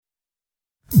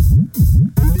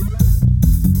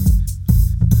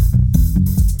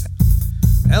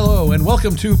and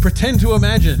welcome to Pretend to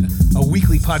Imagine, a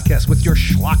weekly podcast with your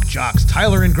schlock jocks,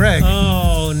 Tyler and Greg.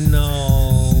 Oh,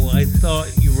 no. I thought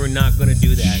you were not going to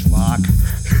do that. Schlock.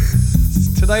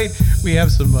 Tonight, we have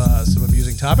some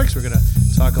amusing topics. We're going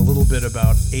to talk a little bit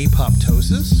about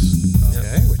apoptosis,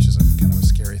 which is kind of a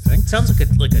scary thing. Sounds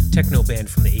like a techno band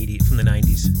from the 80s, from the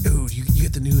 90s. Dude, you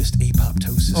get the newest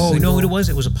apoptosis Oh, single. no, it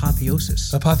was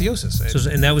Apotheosis. Apotheosis.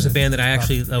 And that was a band that I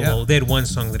actually, well, they had one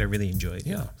song that I really enjoyed.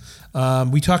 Yeah.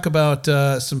 We talk about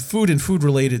some food and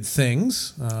food-related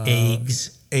things.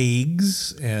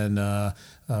 Eggs, and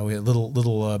we had a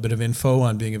little bit of info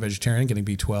on being a vegetarian, getting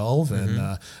B12,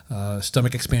 and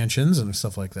stomach expansions and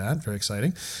stuff like that. Very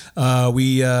exciting.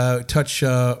 We touch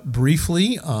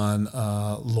briefly on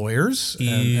lawyers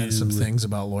and some things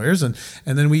about lawyers, and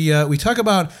then we talk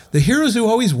about the heroes who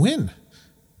always win.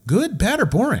 Good, bad, or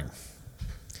boring?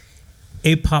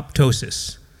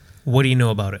 Apoptosis. What do you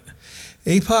know about it?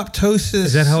 Apoptosis.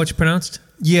 Is that how it's pronounced?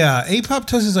 Yeah,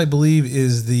 apoptosis, I believe,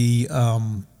 is the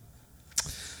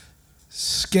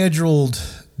scheduled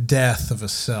death of a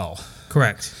cell.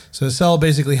 Correct. So a cell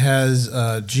basically has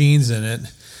genes in it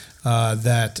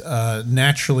that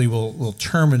naturally will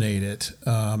terminate it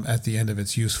at the end of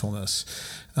its usefulness.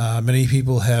 Many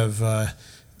people have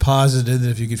posited that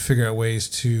if you could figure out ways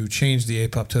to change the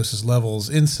apoptosis levels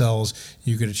in cells,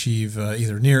 you could achieve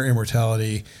either near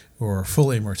immortality or full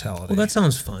immortality. Well, that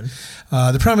sounds fun.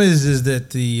 The problem is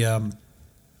that the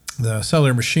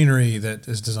cellular machinery that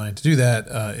is designed to do that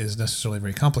is necessarily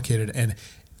very complicated and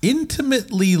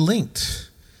intimately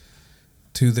linked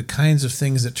to the kinds of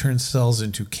things that turn cells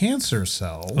into cancer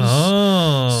cells.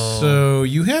 Oh. So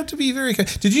you have to be very...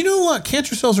 Did you know what?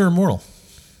 Cancer cells are immortal.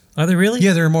 Are they really?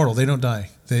 Yeah, they're immortal. They don't die.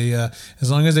 They,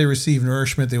 as long as they receive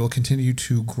nourishment, they will continue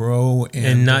to grow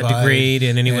and not divide, degrade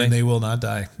in any way. And they will not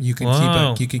die. You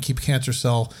can keep cancer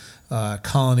cell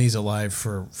colonies alive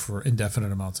for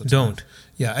indefinite amounts of time. Don't.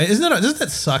 Yeah, doesn't that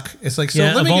suck? It's like, so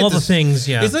yeah, let me of get all this, the things,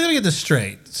 yeah. It's let me get this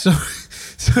straight. So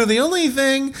the only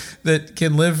thing that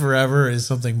can live forever is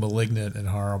something malignant and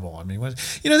horrible. I mean,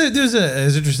 there's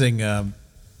interesting. A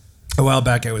while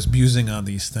back, I was musing on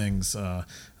these things.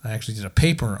 I actually did a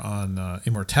paper on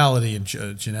immortality and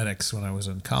genetics when I was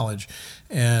in college,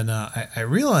 and I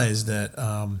realized that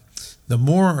the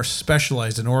more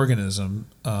specialized an organism,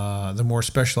 the more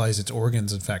specialized its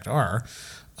organs, in fact, are,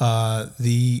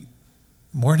 the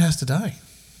more it has to die.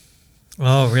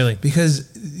 Oh, really?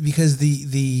 Because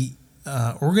the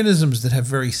organisms that have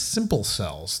very simple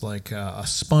cells, like a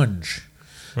sponge,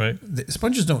 right?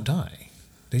 Sponges don't die;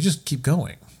 they just keep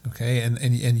going. Okay, and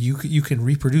you can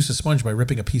reproduce a sponge by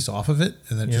ripping a piece off of it,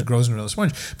 and then it just grows into another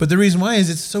sponge. But the reason why is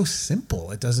it's so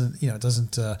simple; it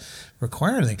doesn't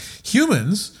require anything.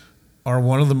 Humans are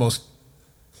one of the most,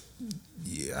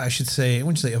 I should say, I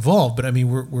wouldn't say evolved, but I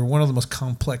mean we're one of the most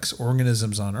complex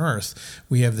organisms on Earth.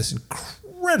 We have this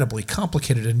incredibly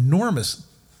complicated, enormous,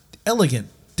 elegant,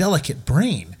 delicate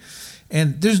brain.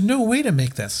 And there's no way to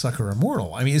make that sucker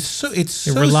immortal. I mean, it relies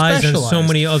specialized on so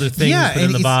many other things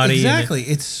within the body. Exactly.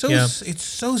 It's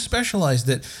so specialized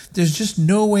that there's just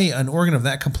no way an organ of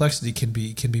that complexity can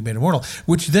be made immortal.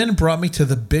 Which then brought me to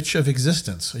the bitch of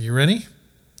existence. Are you ready?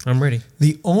 I'm ready.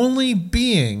 The only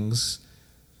beings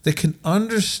that can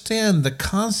understand the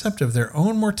concept of their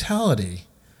own mortality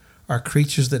are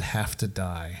creatures that have to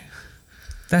die.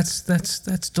 That's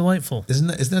delightful. Isn't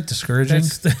that discouraging?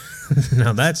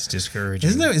 No, that's discouraging.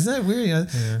 Isn't that weird?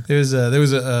 Yeah. There was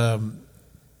a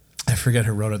I forget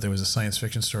who wrote it. There was a science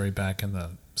fiction story back in the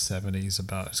 70s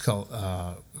about, it's called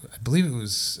I believe it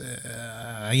was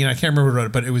I can't remember who wrote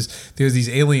it, but there was these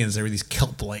aliens. They were these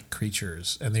kelp-like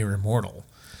creatures, and they were immortal.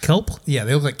 Kelp? Yeah,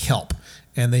 they look like kelp,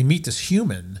 and they meet this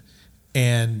human,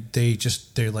 and they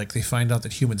find out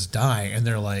that humans die, and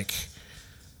they're like,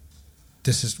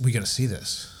 we got to see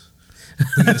this.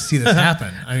 We got to see this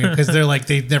happen. I mean, because they're like,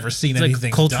 they've never seen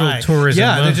anything like cultural die. tourism.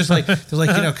 Yeah, they're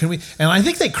like, can we? And I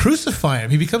think they crucify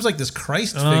him. He becomes like this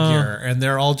Christ figure, and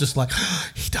they're all just like,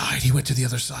 he died. He went to the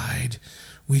other side.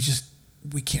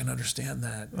 We can't understand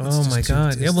that. Oh my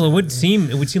God! Yeah, well, it would seem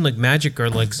like magic or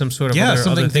like some sort of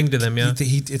other thing to them. Yeah,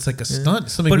 it's like a stunt.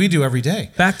 Something we do every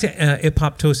day. Back to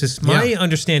apoptosis. My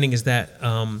understanding is that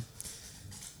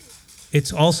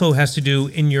it also has to do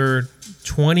in your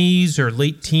 20s or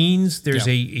late teens. There's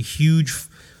a huge,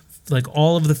 like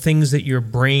all of the things that your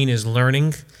brain is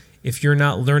learning. If you're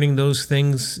not learning those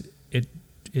things, it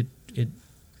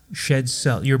sheds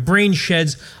cells. Your brain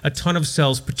sheds a ton of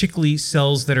cells, particularly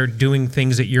cells that are doing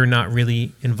things that you're not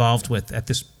really involved with at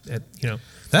this That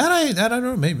I don't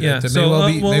know. Maybe Yeah. that So,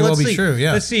 may well be true.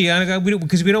 Yeah. Let's see.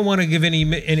 Because we don't want to give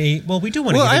any. Well, we do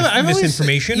want to give I've always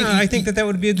misinformation. said- I think that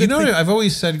would be a good thing. I've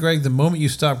always said, Greg, the moment you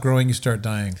stop growing, you start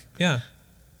dying. Yeah.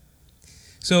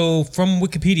 So from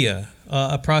Wikipedia,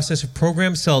 a process of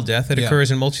programmed cell death that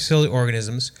occurs in multicellular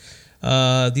organisms.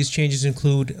 These changes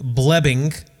include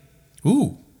blebbing,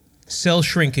 Ooh. cell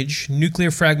shrinkage,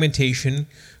 nuclear fragmentation,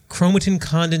 chromatin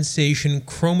condensation,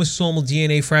 chromosomal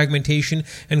DNA fragmentation,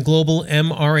 and global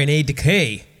mRNA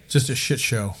decay. Just a shit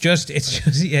show.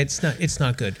 It's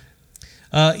not good.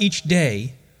 Each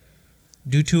day,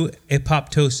 due to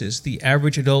apoptosis, the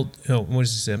average adult. Oh, what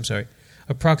does this say? I'm sorry.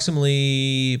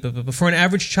 Approximately, for an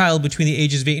average child between the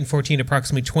ages of 8 and 14,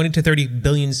 approximately 20 to 30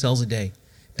 billion cells a day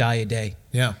die a day.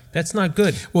 Yeah. That's not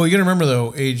good. Well, you got to remember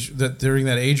though, during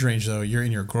that age range though, you're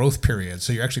in your growth period,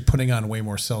 so you're actually putting on way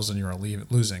more cells than you're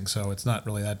losing. So it's not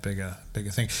really that big a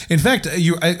thing. In fact,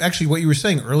 what you were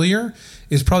saying earlier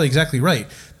is probably exactly right,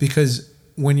 because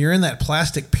when you're in that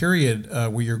plastic period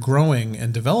where you're growing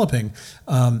and developing,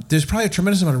 there's probably a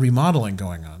tremendous amount of remodeling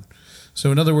going on. So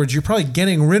in other words, you're probably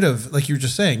getting rid of, like you were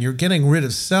just saying, you're getting rid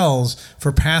of cells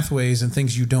for pathways and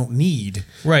things you don't need,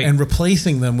 right? And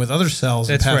replacing them with other cells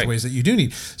and pathways right. that you do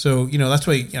need. So that's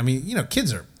why. I mean,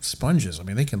 kids are sponges. I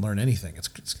mean, they can learn anything.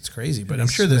 It's crazy. But I'm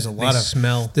sure there's a lot of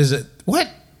smell. There's a what?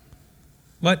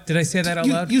 What did I say that out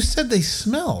loud? You said they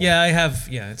smell. Yeah, I have.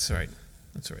 Yeah, that's right.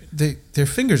 That's right. Their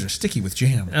fingers are sticky with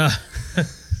jam.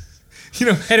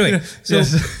 Anyway, so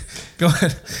yes. Go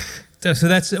ahead. So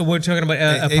that's we're talking about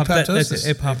apoptosis. That's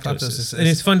apoptosis, and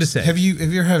it's fun to say. Have you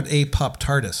ever had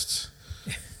apoptartists?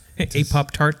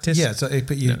 Apoptartist? Yeah, so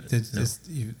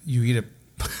you eat a.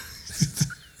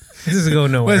 This is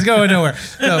going nowhere. Well, it's going nowhere.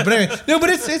 No, but anyway,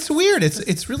 but it's weird.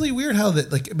 It's really weird how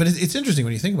that but it's interesting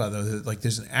when you think about it, though. That, like,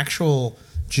 there's an actual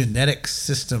genetic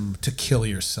system to kill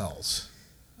your cells.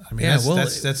 I mean,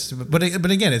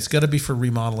 but again, it's got to be for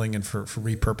remodeling and for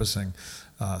repurposing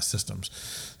systems.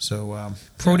 So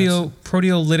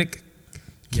proteolytic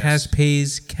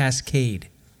caspase cascade.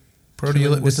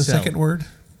 Proteolytic. What's the second word?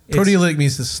 Proteolytic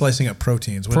means the slicing up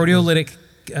proteins. Proteolytic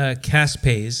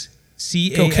caspase.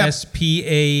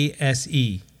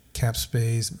 CASPASE.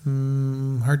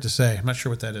 Capspase. Hard to say. I'm not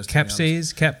sure what that is.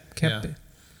 Capsase.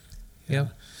 Yeah.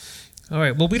 All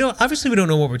right. Well, we don't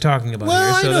know what we're talking about.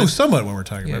 Well, here, so I know somewhat what we're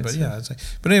talking about, but yeah.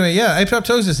 But anyway,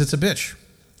 apoptosis. It's a bitch.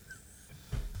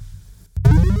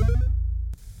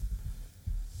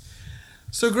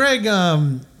 So, Greg,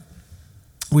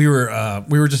 we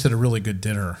were just at a really good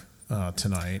dinner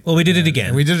tonight. Well, we did it again.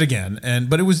 And we did it again,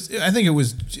 but I think it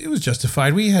was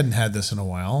justified. We hadn't had this in a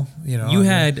while. You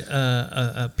had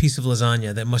a piece of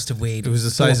lasagna that must have weighed. It was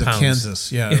the size of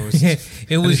Kansas. Yeah,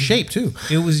 it was shape too.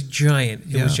 It was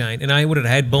giant. It was giant, and I would have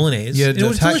had bolognese. Yeah, it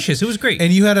was delicious. It was great.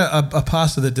 And you had a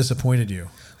pasta that disappointed you.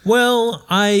 Well,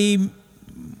 I'm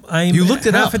you looked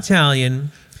it half up.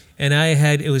 Italian, and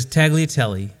it was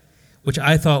tagliatelle, which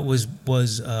I thought was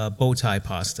bow tie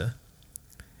pasta,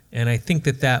 and I think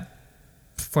that is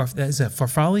that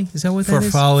farfalle? Is that what that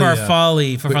is?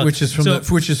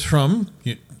 Farfalle, which is from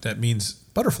that means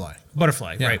butterfly.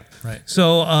 Butterfly, yeah, right.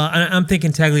 So I'm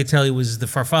thinking tagliatelle was the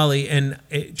farfalle, and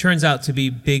it turns out to be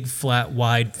big, flat,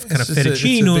 wide kind of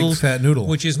fettuccine noodles, big fat noodle,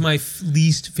 which is my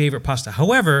least favorite pasta.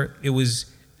 However, it was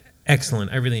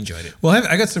excellent. I really enjoyed it. Well,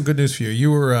 I got some good news for you.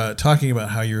 You were talking about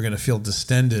how you were going to feel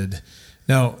distended.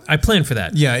 Now, I planned for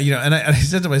that. Yeah, and I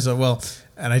said to myself, well,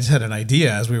 and I just had an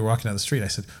idea as we were walking down the street. I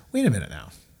said, wait a minute now.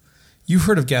 You've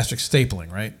heard of gastric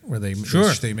stapling, right? Where they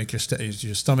make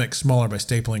your stomach smaller by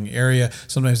stapling area.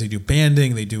 Sometimes they do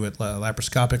banding. They do it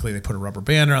laparoscopically. They put a rubber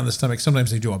band around the stomach. Sometimes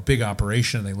they do a big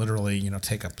operation. They literally,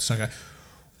 take up the stomach.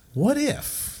 What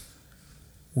if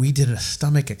we did a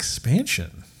stomach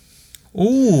expansion?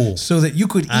 Ooh. So that you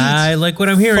could eat I like what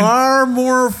I'm hearing. far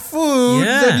more food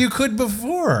than you could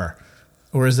before.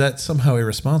 Or is that somehow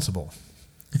irresponsible?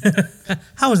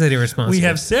 How is that irresponsible? We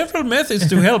have several methods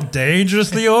to help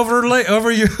dangerously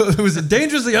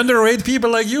dangerously underweight people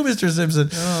like you, Mr. Simpson.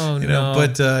 Oh, no.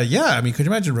 But I mean, could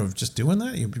you imagine just doing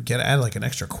that? You add like an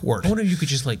extra quart. I wonder if you could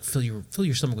just like fill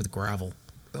your stomach with gravel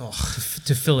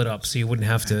to fill it up, so you wouldn't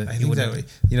have to. I think that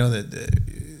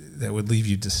would leave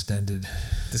you distended.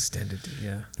 Distended,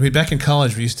 yeah. I mean, back in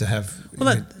college, we used to have.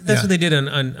 Well, that's what they did on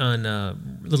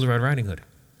Little Red Riding Hood.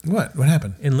 What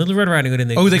happened? In Little Red Riding Hood,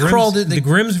 they crawled in. The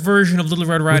Grimm's version of Little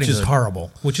Red Riding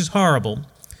Hood. Which is horrible.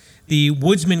 The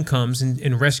woodsman comes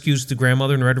and rescues the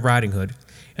grandmother in Red Riding Hood,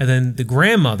 and then the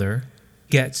grandmother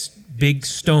gets big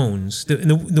stones.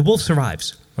 The wolf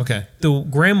survives. Okay. The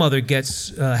grandmother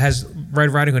has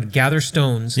Red Riding Hood gather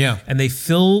stones, Yeah. and they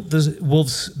fill the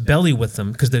wolf's belly with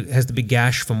them because it has the big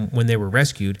gash from when they were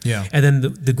rescued. Yeah. And then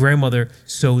the grandmother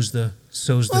sews the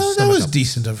Well, that stomach was up.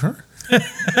 decent of her.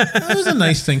 That was a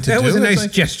nice thing to do. That was a It's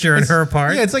nice gesture on her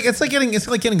part. Yeah, it's like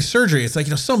getting surgery. It's like,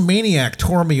 some maniac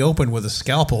tore me open with a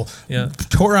scalpel, Yeah.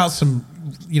 tore out some,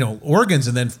 organs,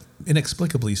 and then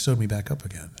inexplicably sewed me back up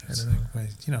again. It's like,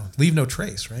 leave no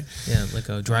trace, right? Yeah, like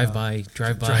a drive-by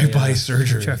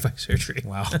surgery. Drive-by surgery.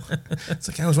 Wow. It's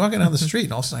like I was walking down the street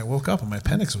and all of a sudden I woke up and my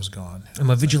appendix was gone. I'm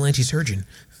a vigilante surgeon.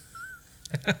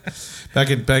 Back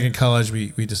in college,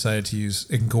 we decided to use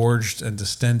engorged and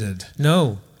distended.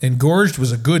 No. Engorged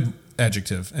was a good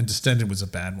adjective and distended was a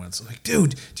bad one. So like,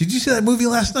 dude, did you see that movie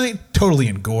last night? Totally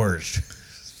engorged.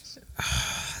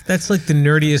 That's like the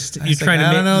nerdiest. You're trying to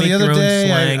I don't know. make The other your own day,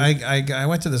 slang. I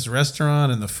went to this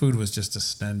restaurant and the food was just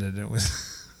distended. It was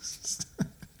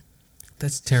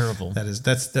That's terrible.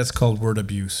 that's called word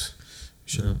abuse.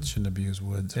 You shouldn't abuse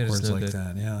words That is like no good.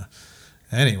 that. Yeah.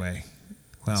 Anyway,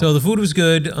 well, So the food was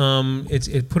good.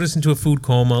 It put us into a food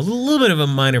coma, a little bit of a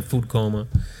minor food coma.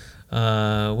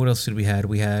 What else did we had?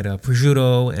 We had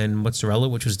prosciutto and mozzarella,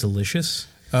 which was delicious.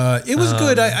 it was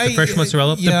good. The fresh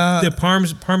mozzarella. Yeah. The parm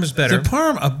is better. The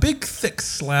parm, a big thick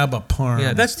slab of parm.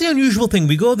 Yeah, that's the unusual thing.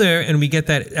 We go there and we get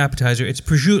that appetizer. It's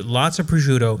prosciutto, lots of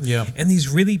prosciutto. Yeah. And these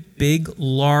really big,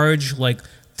 large, like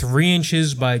 3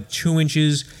 inches by 2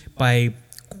 inches by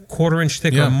quarter-inch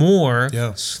thick Yeah. or more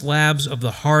Yeah. slabs of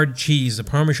the hard cheese, the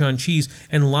Parmesan cheese,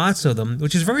 and lots of them,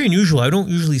 which is very unusual. I don't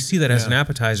usually see that as Yeah. an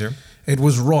appetizer. It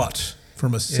was wrought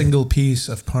from a single piece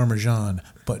of Parmesan,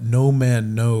 but no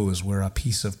man knows where a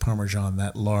piece of Parmesan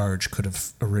that large could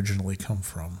have originally come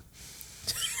from.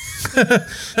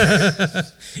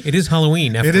 It is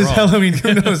Halloween, after It is all. Halloween.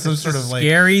 Who knows? Some sort of like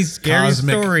Scary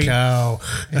cosmic story. cow.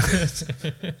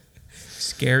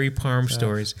 Scary parm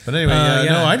stories. But anyway,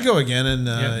 no, I'd go again,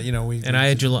 and we. And I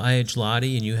had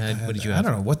gelati, and you had, what did you I have?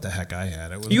 don't know what the heck I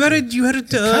had. It was, You had a It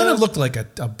kind of looked like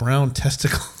a brown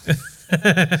testicle,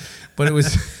 but it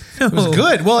was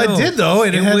good. Well, No. it did though.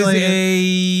 It had was like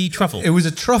a truffle. It was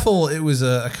a truffle. It was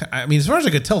I mean, as far as I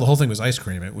could tell, the whole thing was ice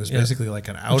cream. It was basically like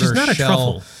an outer is not a shell.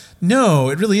 truffle. No,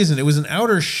 it really isn't. It was an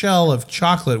outer shell of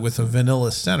chocolate with a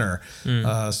vanilla center.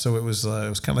 So it was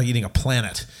kind of like eating a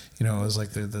planet. It was like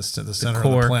the center of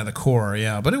the planet, the core.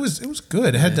 Yeah, but it was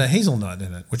good. It had hazelnut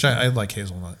in it, which I like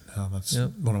hazelnut. That's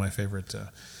one of my favorite.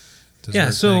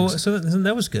 Dessert things. So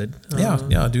that was good. Yeah,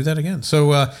 I'll do that again.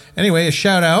 So anyway, a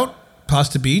shout out,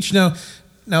 Pasta Beach.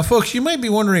 Now, folks, you might be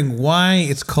wondering why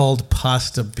it's called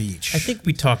Pasta Beach. I think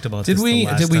we talked about Did this we?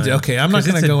 the last Did we? time. Okay, I'm not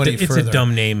 'Cause going to go any further. It's a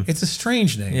dumb name. It's a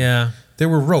strange name. Yeah. There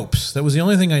were ropes. That was the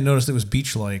only thing I noticed that was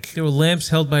beach-like. There were lamps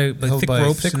held by thick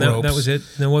ropes, and that was it.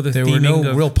 No other There theming were no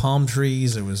of, real palm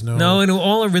trees. There was no... No, and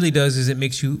all it really does is it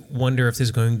makes you wonder if there's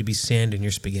going to be sand in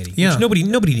your spaghetti. Yeah. Which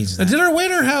nobody needs that. Did our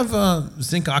waiter have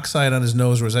zinc oxide on his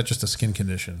nose, or was that just a skin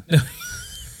condition?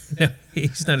 No,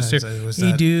 he's not a server. Was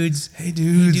Hey that- dudes, Hey,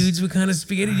 dudes. what kind of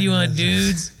spaghetti do you want,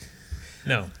 dudes?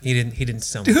 No, he didn't. He didn't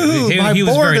sound. Dude, my he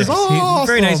was board very is nice. He-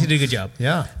 very nice. awesome. He did a good job.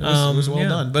 Yeah, it was well yeah.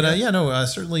 done. But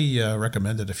certainly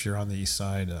recommend it if you're on the east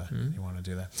side. You want to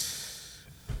do that.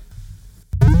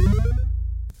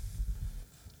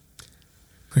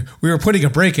 We were putting a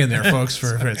break in there, folks.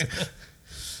 For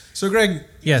So, Greg,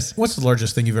 Yes, what's the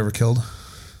largest thing you've ever killed?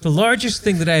 the largest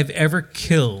thing that I've ever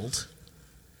killed.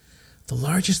 The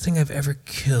largest thing I've ever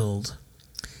killed.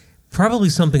 Probably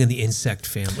something in the insect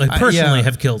family. Like personally, yeah.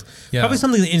 have killed. Yeah. Probably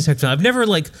something in the insect family. I've never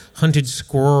hunted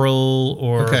squirrel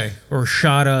or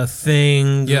shot a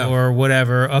thing Yeah. or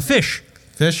whatever. A fish.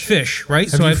 Fish? Right?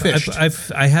 Have you fished?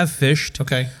 I have fished.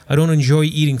 Okay. I don't enjoy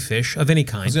eating fish of any I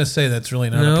kind. was going to say that's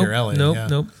really not up your alley.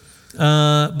 Nope.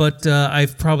 But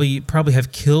I've probably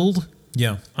have killed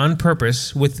Yeah. on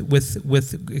purpose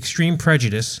with extreme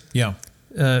prejudice Yeah.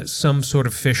 some sort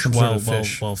of fish Some while sort of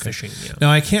fish. while Okay. fishing. Yeah.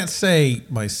 Now, I can't say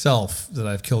myself that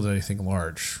I've killed anything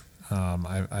large.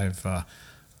 I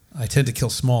tend to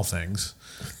kill small things.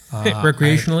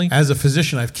 Recreationally? As a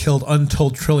physician, I've killed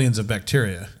untold trillions of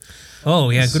bacteria.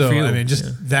 Oh yeah, good So, for you. I mean, just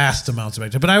vast amounts of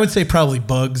bacteria. But I would say probably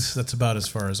bugs. That's about as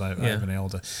far as I've been able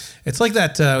to. It's like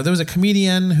that. There was a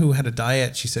comedian who had a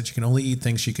diet. She said she can only eat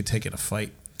things she could take in a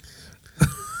fight.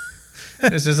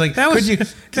 It's just like That was could you,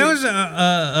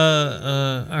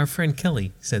 our friend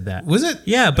Kelly said that. was it?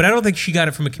 Yeah, but I don't think she got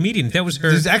it from a comedian. That was her.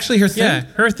 It's actually her thing. Yeah,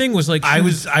 her thing was like I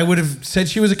would have said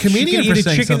she was a comedian for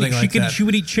saying something like that. She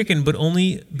would eat chicken, but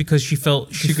only because she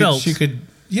felt She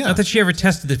Yeah. Not that she ever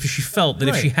tested it, but she felt that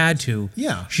if Right. she had to,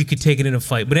 Yeah. she could take it in a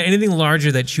fight. But anything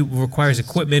larger that requires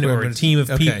equipment or a team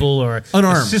of Okay. people or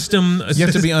Unarmed. a system. You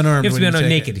have to be unarmed. You have to be when you take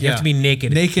naked. it. You have to be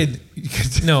naked. Naked.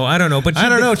 No, I don't know. But I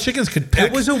don't know. Chickens could peck.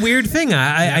 It was a weird thing.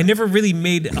 I never really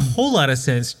made a whole lot of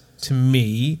sense to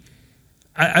me.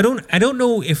 I don't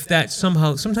know if that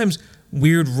sometimes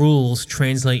weird rules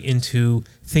translate into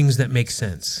things that make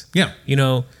sense. Yeah. You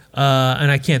know,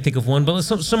 and I can't think of one, but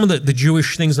some of the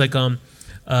Jewish things like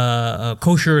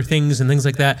kosher things and things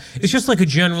like that. It's just like a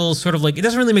general sort of like it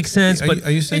doesn't really make sense. But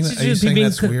Are you saying it's that? Are you just saying being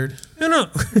that's weird? No.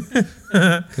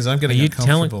 Because I'm getting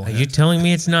uncomfortable. Are you telling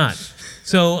me it's not?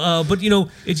 So, but you know,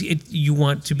 you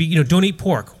want to be, you know, don't eat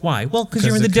pork. Why? Well, because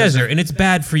you're in the desert and it's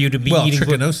bad for you to be eating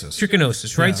trichinosis.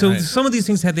 Trichinosis, right? Yeah, so right. some of these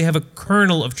things they have a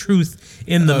kernel of truth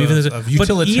in them, even Of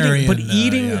utilitarian. But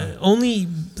eating only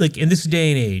like in this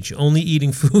day and age, only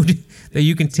eating food that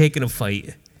you can take in a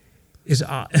fight is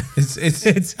odd.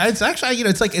 It's actually, you know,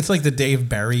 it's like the Dave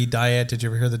Barry diet. Did you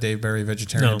ever hear the Dave Barry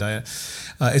vegetarian diet?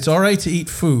 It's all right to eat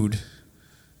food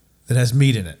that has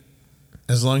meat in it,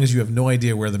 as long as you have no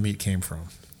idea where the meat came from.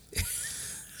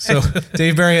 So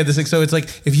Dave Barry had this thing. So it's like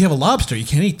if you have a lobster, you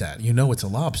can't eat that. You know it's a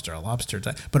lobster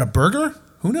diet. But a burger,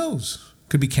 who knows?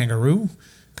 Could be kangaroo,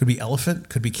 could be elephant,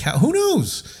 could be cow. Who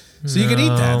knows? So you can eat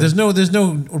that. There's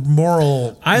no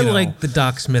moral. I like the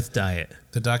Doc Smith diet.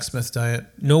 The Doc Smith diet.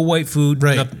 No white food,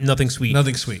 Right. nothing sweet.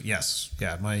 Nothing sweet. Yes.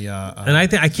 Yeah. My. And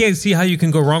I can't see how you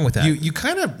can go wrong with that. You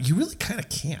really kind of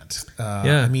can't.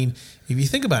 Yeah. I mean, if you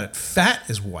think about it, fat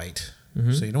is white,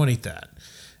 so you don't want to eat that,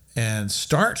 and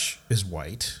starch is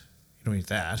white. You don't eat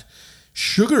that.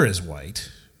 Sugar is white.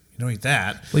 You don't eat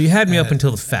that. Well, you had me up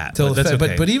until the fat. But that's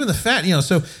okay. But even the fat, you know.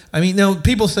 So I mean, now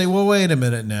people say, well, wait a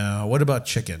minute now. What about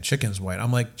chicken? Chicken's white.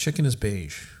 I'm like, chicken is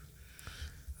beige.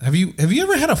 Have you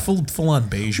ever had a full on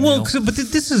beige meal? But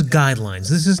this is guidelines.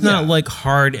 This is not like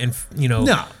hard and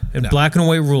black and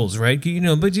white rules, right? You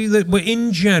know, but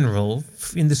in general,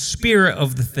 in the spirit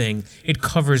of the thing, it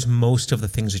covers most of the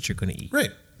things that you're going to eat. Right.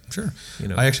 Sure. You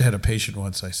know, I actually had a patient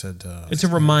once. I said, it's a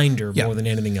reminder more than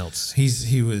anything else. He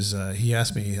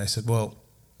asked me. I said, well,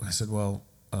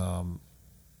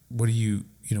 what do you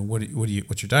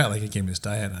what's your diet like? He gave me this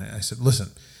diet. And I said,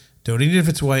 listen, don't eat it if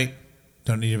it's white.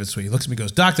 Don't eat it if it's sweet. He looks at me and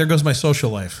goes, Doc, there goes my social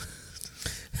life.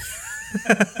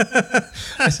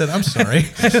 I said, I'm sorry.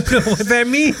 I don't know what that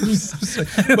means.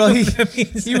 Well, he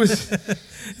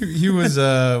was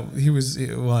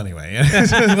well, anyway.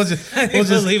 we'll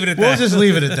just leave it at that. We'll just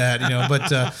leave it at that, you know.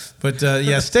 But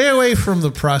yeah, stay away from the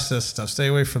processed stuff. Stay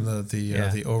away from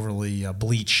the overly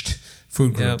bleached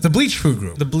food group. Yep. The bleached food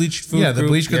group. The bleached food group. The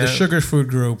bleached group. The sugar food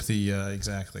group.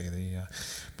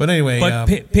 But anyway. But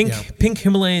pink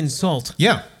Himalayan salt.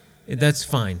 Yeah. That's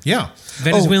fine. Yeah.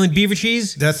 Venezuelan beaver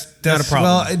cheese? That's not a problem.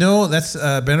 Well, no, that's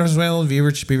Venezuelan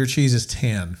beaver cheese is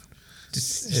tan.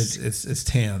 It's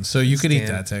tan, so you can eat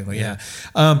that technically. Yeah.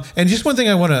 And just one thing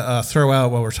I want to throw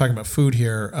out while we're talking about food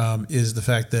here is the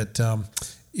fact that,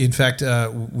 in fact,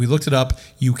 we looked it up.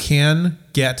 You can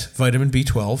get vitamin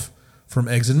B12 from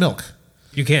eggs and milk.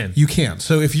 You can.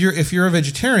 So if you're a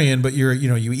vegetarian, but you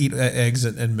eat eggs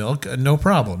and milk, no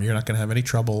problem. You're not going to have any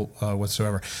trouble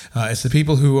whatsoever. It's the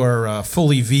people who are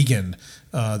fully vegan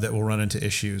that will run into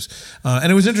issues.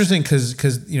 And it was interesting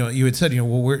because you had said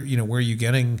well where are you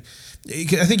getting?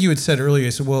 I think you had said earlier.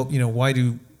 You said why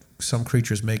do some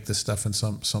creatures make this stuff and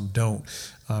some don't?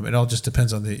 It all just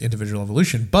depends on the individual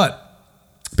evolution. But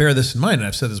bear this in mind, and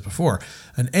I've said this before: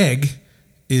 an egg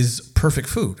is perfect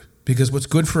food. Because what's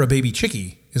good for a baby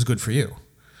chickie is good for you.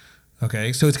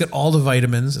 Okay, so it's got all the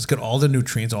vitamins, it's got all the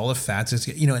nutrients, all the fats.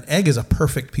 An egg is a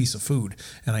perfect piece of food,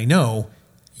 and I know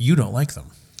you don't like them.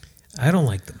 I don't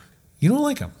like them. You don't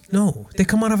like them? No, they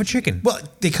come out of a chicken. Well,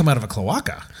 they come out of a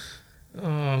cloaca.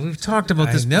 Oh, we've talked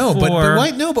about this before. But why?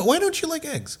 No, but why don't you like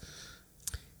eggs?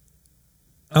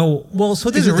 Oh, well, so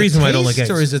there's a reason why I don't like eggs.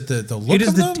 Or is it the look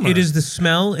of them? It is the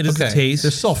smell. It is the taste.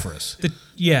 They're sulfurous.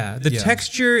 The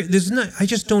texture. I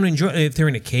just don't enjoy it. If they're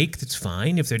in a cake, that's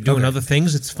fine. If they're doing other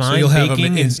things, it's fine. So you'll have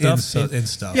baking them in stuff. In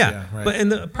stuff. Yeah, right.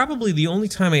 But probably the only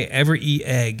time I ever eat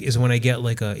egg is when I get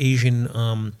like a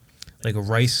Asian like a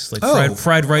rice, like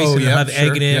fried rice, and I'll have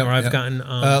egg in it, or I've gotten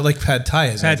like pad thai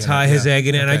has egg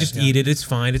in it, and I just okay, eat it. It's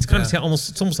fine. It's kind of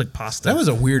almost like pasta. That was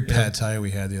a weird pad thai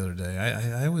we had the other day.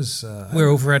 I was we're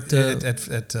over at what's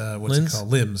Lynn's? it called,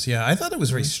 Limbs. Yeah, I thought it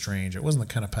was very strange. It wasn't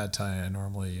the kind of pad thai I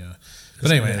normally. But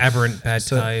anyway, aberrant pad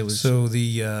thai. It was it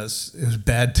was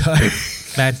bad thai.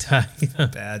 Bad thai.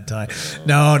 Bad thai.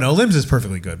 No, Limbs is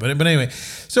perfectly good. But anyway,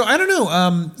 so I don't know.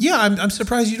 I'm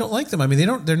surprised you don't like them. I mean,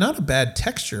 they're not a bad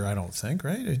texture. I don't think,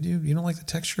 right? You don't like the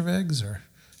texture of eggs, or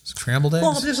Scrambled eggs?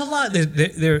 Well, there's a lot.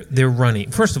 They're runny.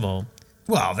 First of all,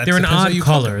 Well, that they're an depends how odd you cook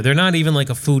color. them. They're not even like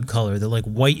a food color. They're like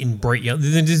white and bright yellow.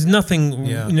 There's nothing.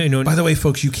 Yeah. You know, By the way,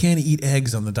 folks, you can't eat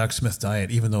eggs on the Doc Smith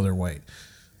diet, even though they're white.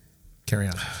 Carry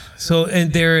on. so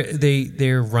and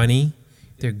they're runny.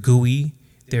 They're gooey.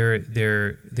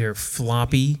 They're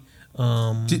floppy.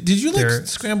 Did you they're- like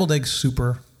scrambled egg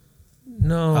super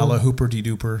No. a la Hooper de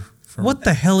Duper from What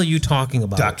the hell are you talking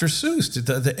about? Dr. Seuss?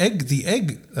 The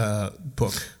egg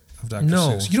book of Dr. No.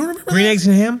 Seuss. You don't remember Green that? eggs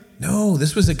and ham? No,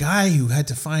 this was a guy who had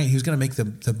to find. He was going to make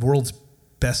the world's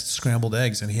best scrambled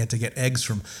eggs, and he had to get eggs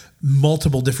from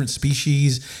multiple different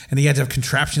species, and he had to have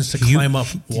contraptions to climb up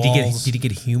walls. Did he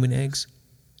get human eggs?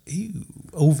 Ew,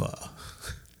 ova.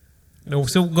 No.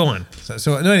 So go on.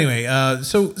 So no, anyway,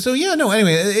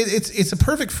 anyway, it's a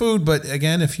perfect food, but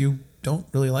again, if you don't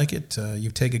really like it,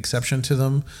 you take exception to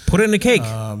them. Put it in a cake.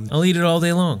 I'll eat it all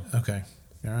day long. Okay,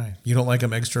 all right. You don't like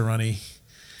them extra runny,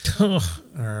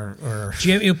 or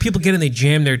Jam, people get in, they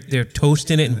jam their toast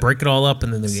in it and break it all up,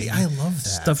 and then see, I love that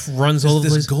stuff runs all over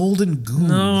the this place. golden goo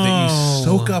No. that you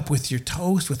soak up with your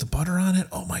toast with the butter on it.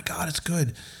 Oh my God, it's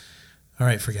good. All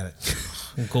right, forget it.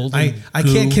 Golden I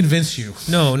goo. can't convince you.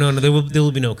 No. There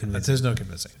will be no convincing. There's no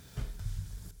convincing.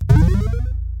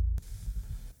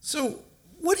 So,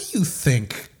 what do you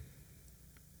think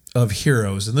of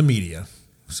heroes in the media?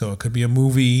 So it could be a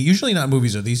movie. Usually not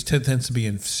movies, or these tends to be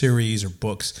in series or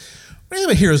books. What do you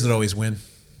think about heroes that always win?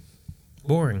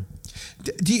 Boring.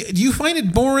 Do you find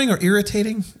it boring or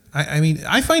irritating? I mean,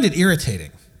 I find it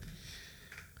irritating.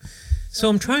 So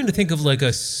I'm trying to think of like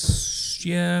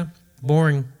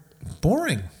boring.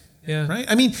 Boring. Yeah. Right?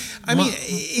 I mean, I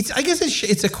guess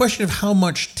it's a question of how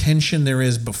much tension there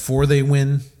is before they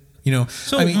win. You know.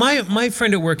 So I mean, my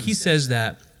friend at work, he says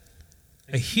that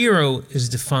a hero is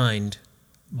defined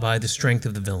by the strength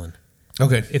of the villain.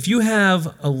 okay. If you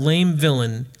have a lame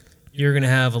villain, you're going to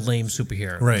have a lame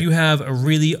superhero. Right. If you have a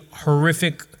really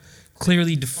horrific,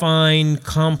 clearly defined,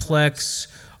 complex,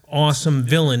 awesome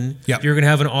villain, Yep. you're going to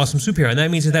have an awesome superhero. And that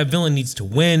means that villain needs to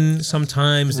win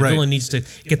sometimes. The Right. villain needs to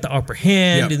get the upper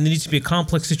hand, Yep. and there needs to be a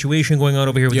complex situation going on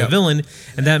over here with Yep. the villain,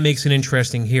 and that makes an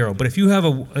interesting hero. But if you have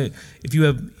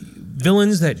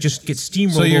villains that just get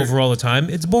steamrolled you're- over all the time,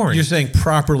 it's boring. You're saying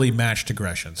properly matched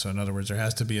aggression. So in other words, there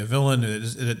has to be a villain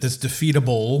that's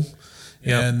defeatable,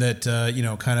 Yep. and that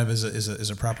kind of is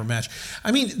a proper match.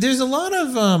 I mean, there's a lot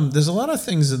of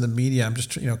things in the media. I'm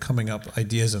just coming up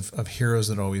ideas of heroes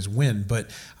that always win, but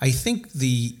I think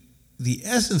the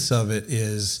essence of it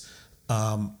is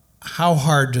how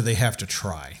hard do they have to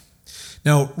try.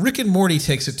 Now, Rick and Morty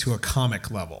takes it to a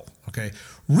comic level. Okay,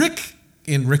 Rick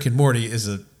in Rick and Morty is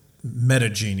a meta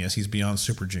genius. He's beyond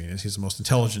super genius. He's the most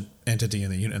intelligent entity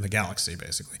in the galaxy,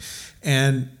 basically,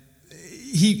 and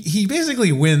he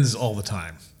basically wins all the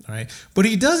time. All right, but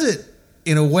he does it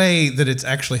in a way that it's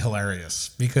actually hilarious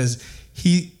because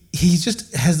he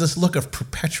just has this look of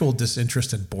perpetual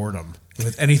disinterest and boredom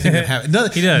with anything that happens.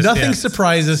 He does, Nothing yeah.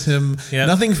 surprises him. Yep.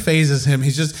 Nothing phases him.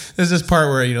 There's this part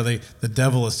where the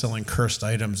devil is selling cursed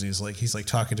items. And he's like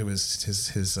talking to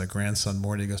his grandson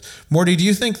Morty. He goes, Morty, do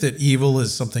you think that evil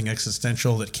is something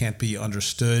existential that can't be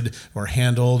understood or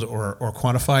handled or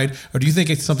quantified, or do you think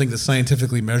it's something that's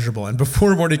scientifically measurable? And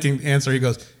before Morty can answer, he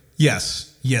goes, Yes,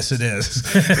 it is.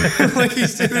 he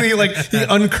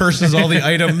uncurses all the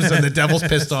items, and the devil's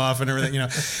pissed off and everything,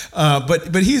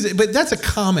 But that's a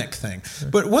comic thing.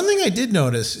 But one thing I did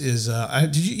notice is,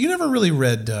 you never really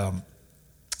read.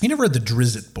 You never read the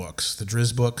Drizzt books,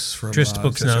 from Drizzt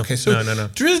books, no. Okay, so No.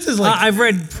 Drizzt is like I've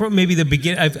read maybe the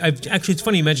beginning. I've actually, it's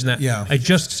funny you mentioned that. Yeah. I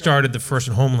just started the first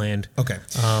in Homeland. okay.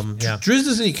 Yeah. Drizzt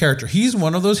is a neat character. He's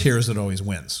one of those heroes that always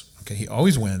wins. Okay, he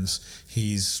always wins.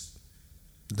 He's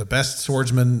the best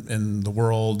swordsman in the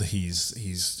world.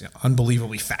 He's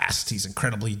unbelievably fast. He's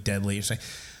incredibly deadly.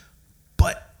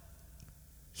 But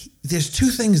there's two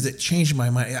things that changed my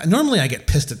mind. Normally, I get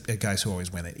pissed at guys who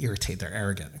always win. They irritate. They're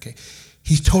arrogant. Okay,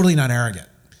 he's totally not arrogant.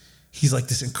 He's like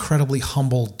this incredibly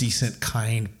humble, decent,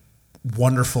 kind,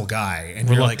 wonderful guy. And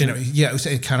Reluctant. you're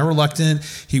like, kind of reluctant.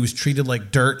 He was treated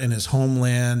like dirt in his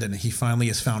homeland, and he finally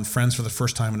has found friends for the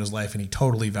first time in his life, and he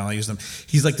totally values them.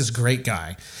 He's like this great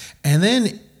guy. And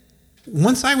then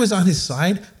once I was on his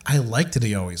side, I liked that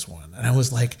he always won. And I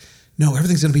was like, no,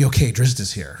 everything's going to be okay. Drizzt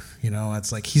is here.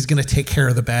 It's like he's going to take care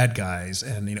of the bad guys.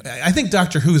 And, I think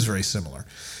Doctor Who is very similar.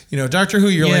 Doctor Who,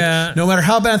 you're like, no matter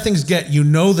how bad things get,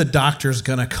 the doctor's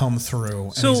going to come through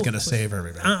and he's going to save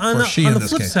everybody. On the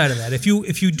flip side of that, if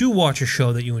you do watch a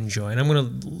show that you enjoy,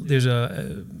 and there's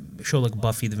a show like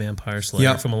Buffy the Vampire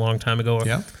Slayer from a long time ago,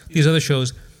 or these other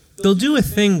shows, they'll do a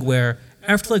thing where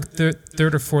after like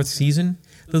third or fourth season,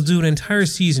 they'll do an entire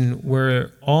season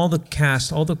where all the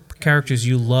cast, all the characters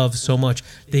you love so much,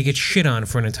 they get shit on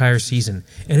for an entire season,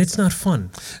 and it's not fun.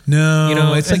 No, You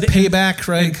know, it's like payback,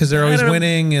 right? Because they're I always don't know.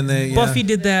 winning, and they Buffy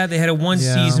did that. They had a one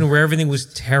Yeah. season where everything was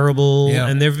terrible, Yeah.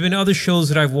 and there have been other shows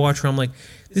that I've watched where I'm like,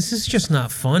 this is just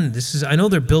not fun. I know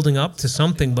they're building up to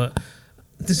something, but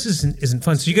this isn't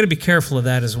fun. So you got to be careful of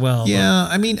that as well. Yeah,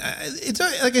 I mean, it's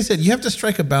like I said, you have to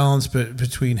strike a balance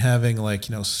between having like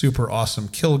super awesome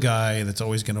kill guy that's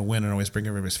always going to win and always bring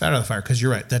everybody's fat out of the fire. Because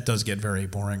you're right, that does get very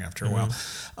boring after a while.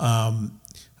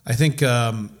 I think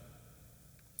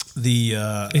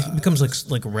It becomes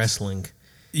like wrestling.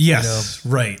 yes,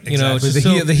 right, exactly. You know, it's the,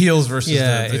 so- the heels versus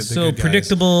the it's the so good guys.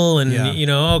 predictable, and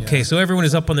Yeah. okay, so everyone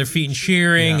is up on their feet and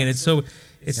cheering, Yeah. and it's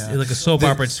Yeah. like a soap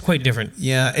opera. It's quite different.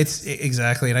 Yeah, it's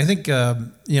exactly, and I think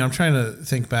I'm trying to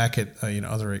think back at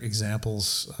other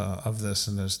examples of this,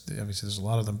 and there's a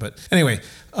lot of them. But anyway,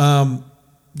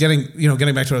 getting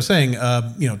back to what I was saying,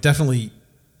 definitely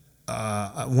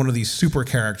one of these super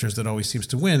characters that always seems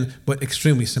to win, but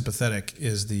extremely sympathetic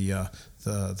is the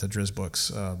Driz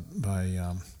books by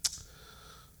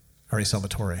Ari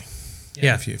Salvatore.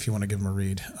 Yeah. If you want to give them a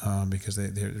read, because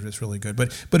it's really good,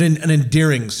 but an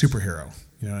endearing superhero.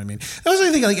 You know what I mean? That was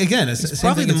the thing. Like again, it's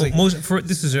Probably same the thing, most.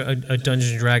 This is a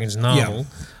Dungeons and Dragons novel.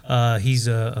 He's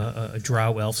a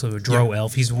drow elf, so a drow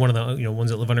elf. He's one of the ones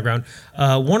that live underground.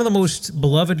 One of the most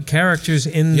beloved characters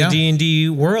in the D&D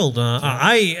world.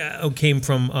 I came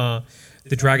from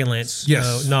the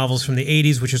Dragonlance novels from the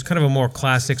 80s, which is kind of a more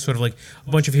classic sort of like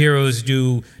a bunch of heroes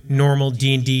do normal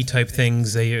D&D type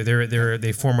things.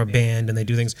 They form a band and they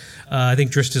do things. I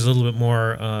think Drist is a little bit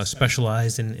more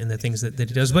specialized in the things that he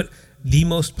does, but the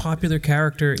most popular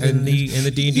character in the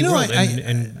D&D world.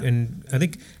 And I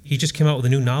think he just came out with a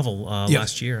new novel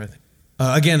last year, I think.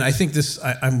 Again, I think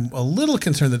I'm a little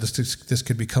concerned that this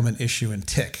could become an issue in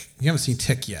Tick. You haven't seen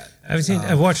Tick yet.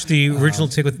 I've watched the original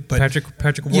Tick with Patrick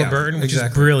Warburton, which is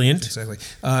brilliant. Exactly.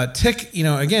 Tick,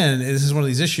 again, this is one of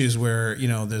these issues where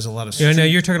there's a lot of no,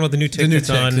 you're talking about the new Tick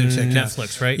that's on the new Tick,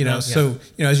 Netflix, right? So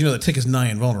as you know, the Tick is nigh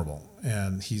invulnerable,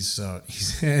 and he's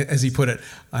as he put it,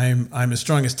 I'm as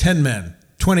strong as 10 men,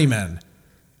 20 men,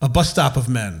 a bus stop of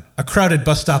men, a crowded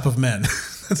bus stop of men.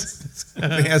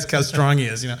 They ask how strong he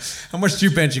is, How much do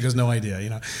you bench? He goes, no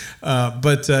idea,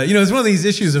 But it's one of these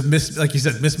issues of like you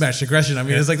said, mismatched aggression. I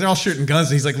mean, it's like they're all shooting guns,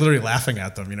 and he's like literally laughing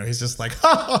at them. He's just like,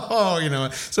 ho.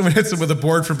 Someone hits him with a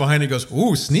board from behind, and he goes,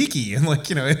 ooh, sneaky, and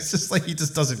it's just like he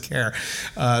just doesn't care.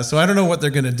 So I don't know what they're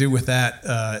going to do with that.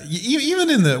 Even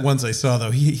in the ones I saw,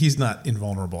 though, he's not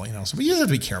invulnerable, So but you just have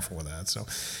to be careful with that. So.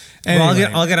 Anyway.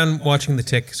 Well, I'll get on watching the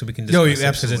Tick so we can discuss it,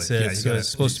 absolutely. because it's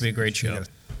supposed to be a great show.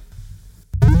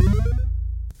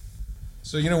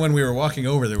 So when we were walking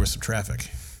over, there was some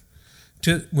traffic.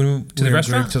 To the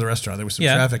restaurant? To the restaurant, there was some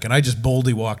traffic, and I just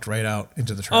boldly walked right out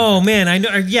into the traffic. Oh man, I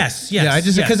know. Yes. Yeah,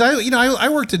 because I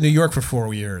worked in New York for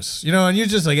 4 years, and you're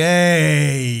just like,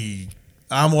 hey,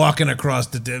 I'm walking across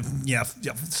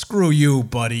screw you,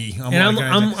 buddy.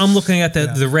 I'm looking at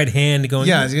the red hand going.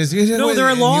 Yeah, no, there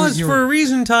are laws for a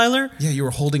reason, Tyler. Yeah, you were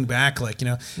holding back,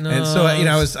 No, and so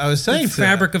I was saying, the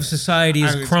fabric of society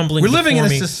is crumbling. We're living in a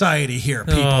me. society here,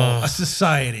 people. A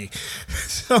society.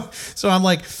 So I'm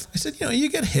like, I said, you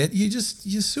get hit, you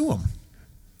sue them.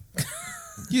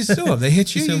 You sue them. They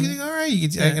hit you. All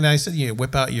right. And I said, you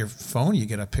whip out your phone, you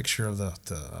get a picture of the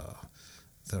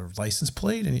license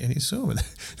plate, and you sue them.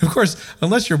 Of course,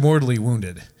 unless you're mortally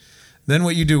wounded, then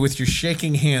what you do with your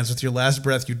shaking hands, with your last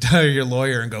breath, you dial your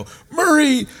lawyer and go,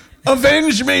 Murray,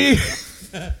 avenge me.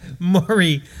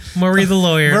 Murray the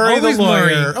lawyer. Always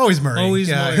Murray. Always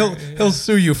Murray. He'll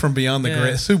sue you from beyond the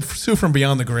grave. Sue from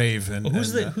beyond the grave. And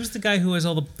who's the guy who has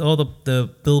all the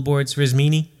billboards?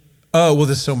 Rizmini. Oh well,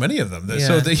 there's so many of them. Yeah.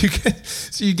 So that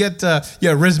you get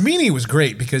Rizmini was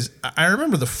great because I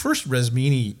remember the first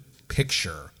Rizmini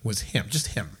picture was him, just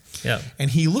him. Yeah. And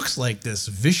he looks like this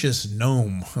vicious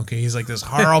gnome. Okay, he's like this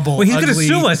horrible. Well, he's ugly, going to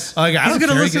sue us. I don't He's going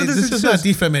to care. listen to this. This is not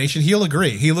defamation. He'll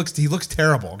agree. He looks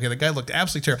terrible. Okay, the guy looked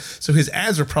absolutely terrible. So his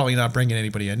ads were probably not bringing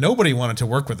anybody in. Nobody wanted to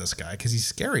work with this guy because he's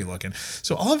scary looking.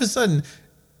 So all of a sudden,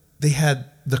 they had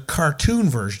the cartoon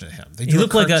version of him. He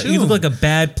looked like a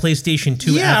bad PlayStation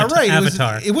 2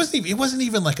 avatar. It wasn't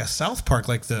even like a South Park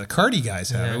like the Cardi guys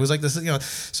have. Yeah. It was like this.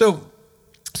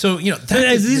 So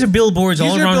these are billboards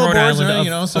all around Rhode Island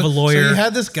of a lawyer. So you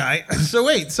had this guy.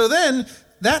 So then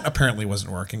that apparently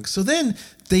wasn't working. So then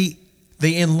they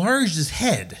enlarged his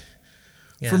head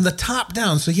from the top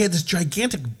down. So he had this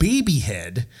gigantic baby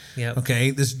head. Yep.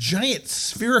 Okay, this giant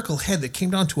spherical head that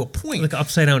came down to a point, like an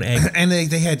upside down egg. And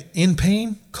they had in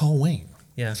pain, call Wayne.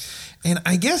 Yeah. And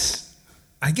I guess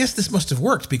I guess this must have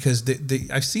worked because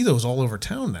I see those all over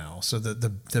town now. So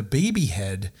the baby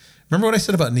head. Remember what I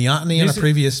said about neoteny in a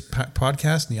previous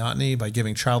podcast? Neoteny, by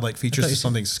giving childlike features to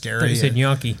something scary. I thought you said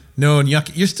gnocchi. No,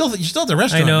 gnocchi. You're still at the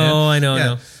restaurant. I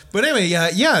know. But anyway,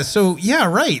 yeah. So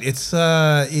right.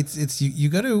 It's you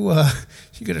got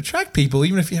to attract people,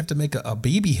 even if you have to make a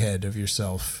baby head of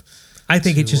yourself. I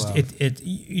think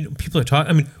people are talking.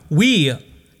 I mean, we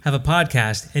have a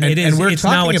podcast, and it's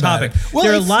now a topic. Well,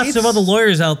 there are lots of other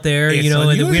lawyers out there, and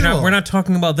we're not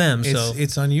talking about them. So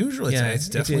it's unusual. It's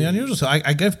definitely unusual. So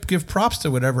I give props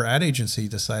to whatever ad agency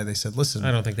decided. They said, listen,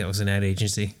 I don't think that was an ad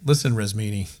agency. Listen,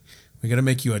 Resmini, we got to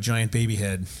make you a giant baby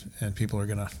head, and people are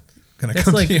gonna come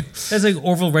to you. That's like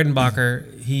Orville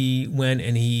Redenbacher. He went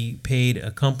and he paid a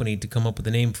company to come up with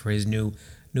a name for his new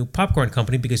popcorn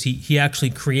company because he actually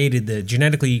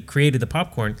genetically created the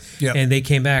popcorn. Yep. And they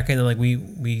came back and they're like,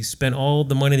 we spent all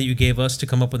the money that you gave us to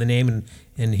come up with a name,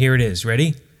 and here it is.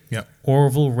 Ready? Yep.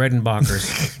 Orville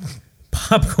Redenbacher's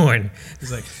popcorn.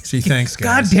 He's like, see, thanks,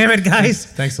 guys. God damn it, guys.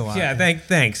 Thanks a lot. Yeah,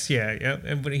 thanks. Yeah.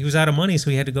 But he was out of money, so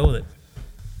he had to go with it.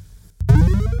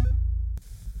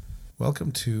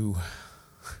 Welcome to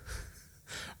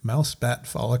Mouse, Bat,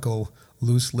 Follicle,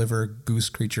 Loose Liver, Goose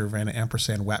Creature, Van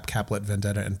Ampersand, Wap Caplet,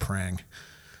 Vendetta, and Prang.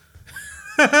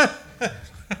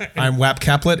 I'm Wap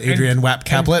Caplet, Adrian Wap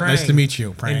Caplet. Nice to meet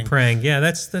you. Prang. And Prang. Yeah,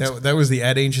 that's that was the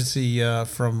ad agency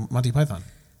from Monty Python.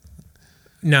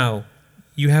 Now,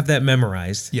 you have that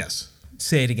memorized. Yes.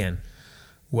 Say it again.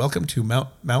 Welcome to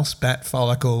Mouse, Bat,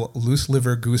 Follicle, Loose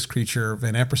Liver, Goose Creature,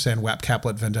 Van Ampersand, Wap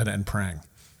Caplet, Vendetta, and Prang.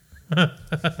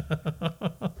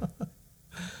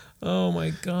 Oh my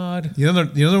God! The other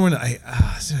one,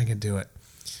 see if I can do it.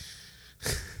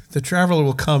 The traveler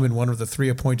will come in one of the three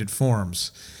appointed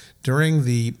forms. During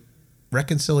the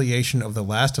reconciliation of the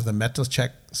last of the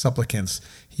Metzelchek supplicants,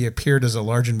 he appeared as a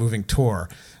large and moving Tor.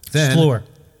 Then Floor.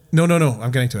 No,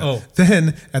 I'm getting to it. Oh.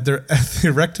 Then, at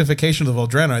the rectification of the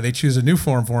Voldranar, they choose a new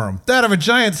form for him. That of a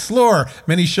giant slore.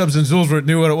 Many Shubs and Zulswert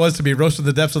knew what it was to be roasted in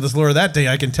the depths of the slore that day,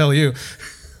 I can tell you.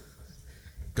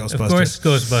 Ghostbusters. Of course,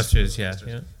 Ghostbusters, yeah.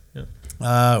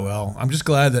 Well, I'm just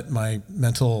glad that my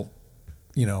mental,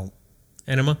 Enema?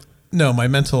 No, my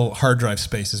mental hard drive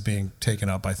space is being taken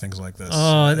up by things like this.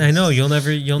 Oh, I know. You'll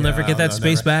never get that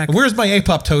space back. Where's my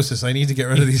apoptosis? I need to get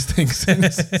rid of these things.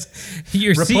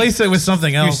 Replace it with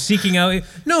something else. You're seeking out.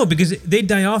 No, because they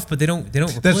die off, but they don't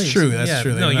replace. That's true. That's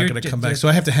true. They're not going to come back. So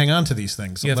I have to hang on to these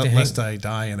things lest I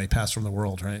die and they pass from the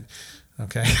world, right?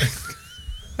 Okay.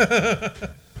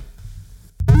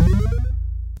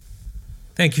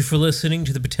 Thank you for listening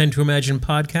to the Pretend to Imagine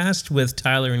podcast with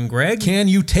Tyler and Greg. Can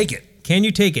you take it? Can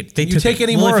you take it? Can you take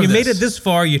any more of this? If you made it this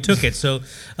far, you took it. So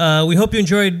we hope you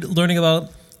enjoyed learning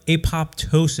about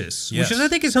apoptosis, which I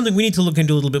think is something we need to look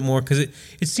into a little bit more because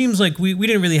it seems like we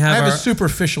didn't really have a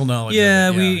superficial knowledge. Yeah,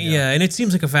 of it. And it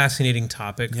seems like a fascinating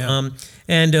topic. Yeah.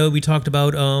 And we talked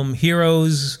about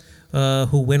heroes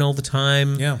who win all the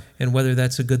time, and whether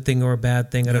that's a good thing or a bad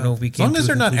thing. I don't know if we can. As long as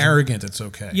they're not arrogant, it's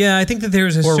okay. Yeah, I think that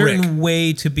there's a certain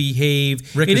way to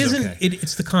behave. Rick isn't. Okay.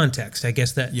 It's the context, I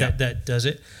guess, that does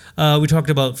it. We talked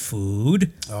about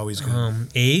food, always good.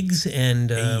 Eggs,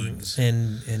 and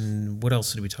what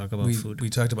else did we talk about? Food. We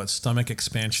talked about stomach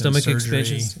expansion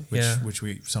surgery, which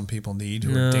some people need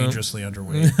who are dangerously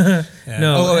underweight.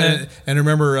 And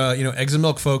remember, eggs and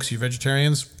milk, folks. You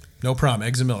vegetarians. No problem.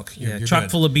 Eggs and milk. You're chock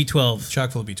good. full of B12. Chock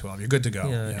full of B12. You're good to go.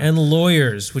 Yeah. And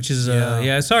lawyers, which is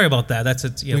sorry about that. That's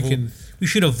we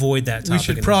should avoid that topic. We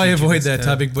should probably avoid that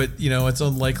topic, but it's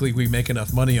unlikely we make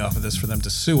enough money off of this for them to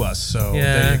sue us. So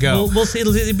there you go. We'll see.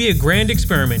 It'll be a grand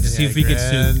experiment to see if we get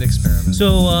sued. Grand experiment.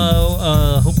 So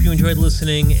hope you enjoyed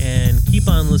listening and keep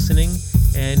on listening.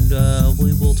 And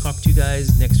we will talk to you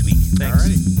guys next week. Thanks. All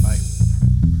right. Bye.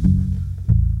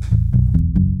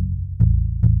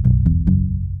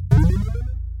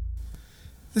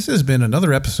 This has been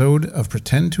another episode of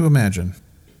Pretend to Imagine.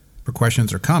 For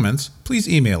questions or comments, please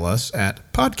email us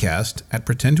at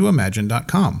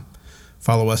podcast@pretendtoimagine.com.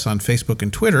 Follow us on Facebook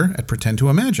and Twitter at Pretend to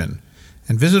Imagine.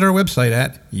 And visit our website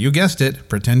at, you guessed it,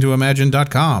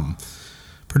 pretendtoimagine.com.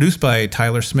 Produced by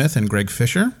Tyler Smith and Greg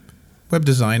Fisher. Web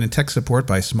design and tech support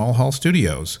by Small Hall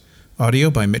Studios. Audio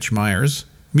by Mitch Myers.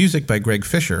 Music by Greg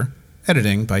Fisher.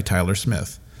 Editing by Tyler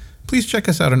Smith. Please check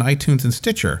us out on iTunes and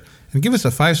Stitcher, and give us a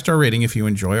 5-star rating if you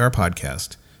enjoy our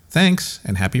podcast. Thanks,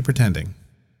 and happy pretending.